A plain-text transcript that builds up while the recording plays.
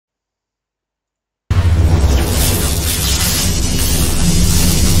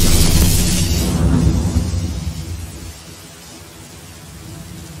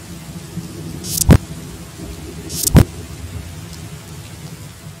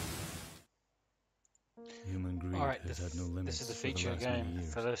Alright, has had no limits this is the for the feature last many game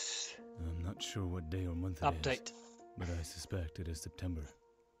years. for this I'm not sure what day or month it update. is, but I suspect it is September.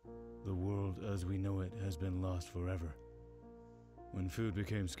 The world as we know it has been lost forever. When food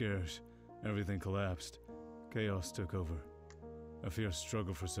became scarce, everything collapsed. Chaos took over. A fierce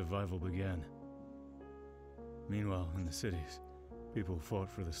struggle for survival began. Meanwhile, in the cities, people fought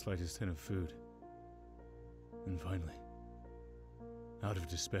for the slightest hint of food. And finally, out of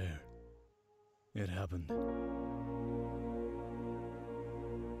despair, it happened.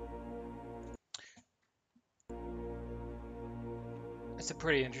 It's a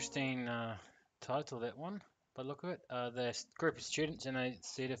pretty interesting title, that one, by the look of it. They're a group of students, and they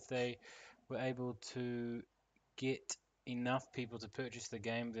said if they were able to get enough people to purchase the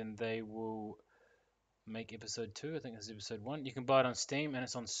game, then they will make episode 2. I think this is episode 1. You can buy it on Steam, and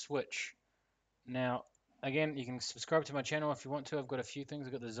it's on Switch. Now, again, you can subscribe to my channel if you want to. I've got a few things.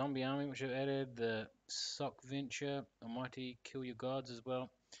 I've got the Zombie Army, which I've added, the Sock Venture, Almighty Kill Your Gods as well.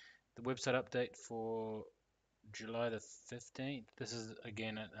 The website update for July the 15th. This is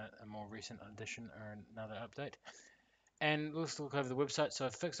again a more recent addition or another update. And let's look over the website. So I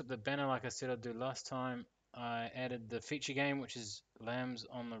fixed up the banner like I said I'd do last time. I added the feature game, which is Lambs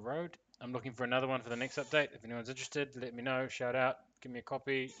on the Road. I'm looking for another one for the next update. If anyone's interested, let me know. Shout out. Give me a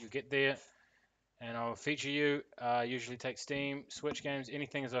copy. You get there, and I'll feature you. Usually take Steam, Switch games,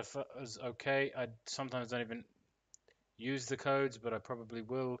 anything is okay. I sometimes don't even use the codes, but I probably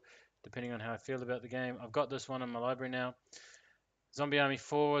will, depending on how I feel about the game. I've got this one in my library now. Zombie Army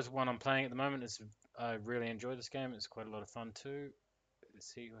 4 is one I'm playing at the moment. I really enjoy this game. It's quite a lot of fun too.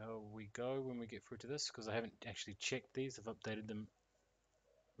 Let's see how we go when we get through to this, because I haven't actually checked these. I've updated them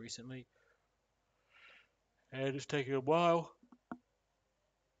recently, and it's taking a while.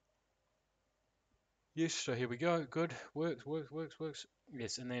 Yes, so here we go. Good. Works.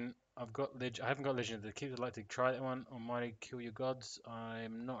 Yes, and then I haven't got Legend of the Keep. I'd like to try that one. Almighty Kill Your Gods.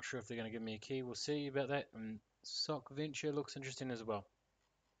 I'm not sure if they're going to give me a key. We'll see about that. And Sock Venture looks interesting as well.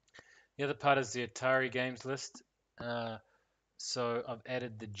 The other part is the Atari games list. So I've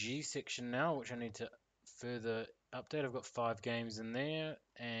added the G section now, which I need to further update. I've got 5 games in there,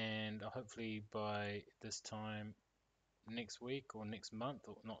 and hopefully by this time next week or next month,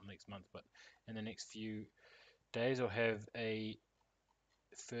 or not next month, but in the next few days, I'll have a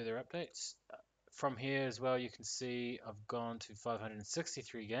further updates. From here as well, you can see I've gone to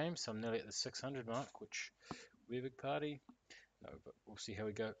 563 games, so I'm nearly at the 600 mark, which will be a big party. No, but we'll see how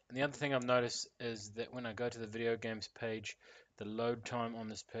we go. And the other thing I've noticed is that when I go to the video games page, the load time on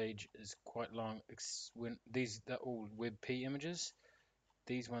this page is quite long. When they're all WebP images.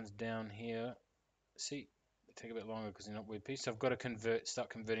 These ones down here, see, they take a bit longer because they're not WebP. So I've got to start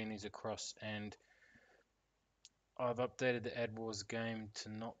converting these across, and I've updated the AdWars game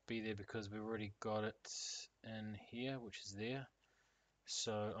to not be there because we've already got it in here, which is there.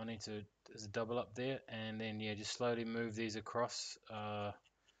 So I need to, there's a double up there, and then yeah, just slowly move these across.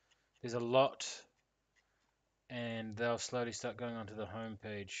 There's a lot, and they'll slowly start going onto the home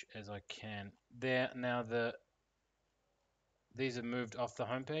page as I can. There now, these are moved off the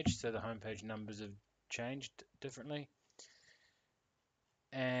home page, so the home page numbers have changed differently.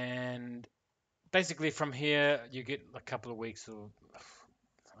 And basically from here you get a couple of weeks, or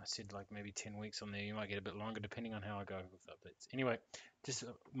I said like maybe 10 weeks on there. You might get a bit longer depending on how I go with updates. Anyway, just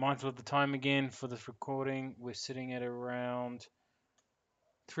mindful of the time again for this recording. We're sitting at around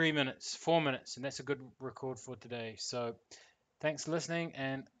 4 minutes, and that's a good record for today. So thanks for listening,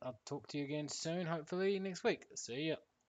 and I'll talk to you again soon, hopefully next week. See ya.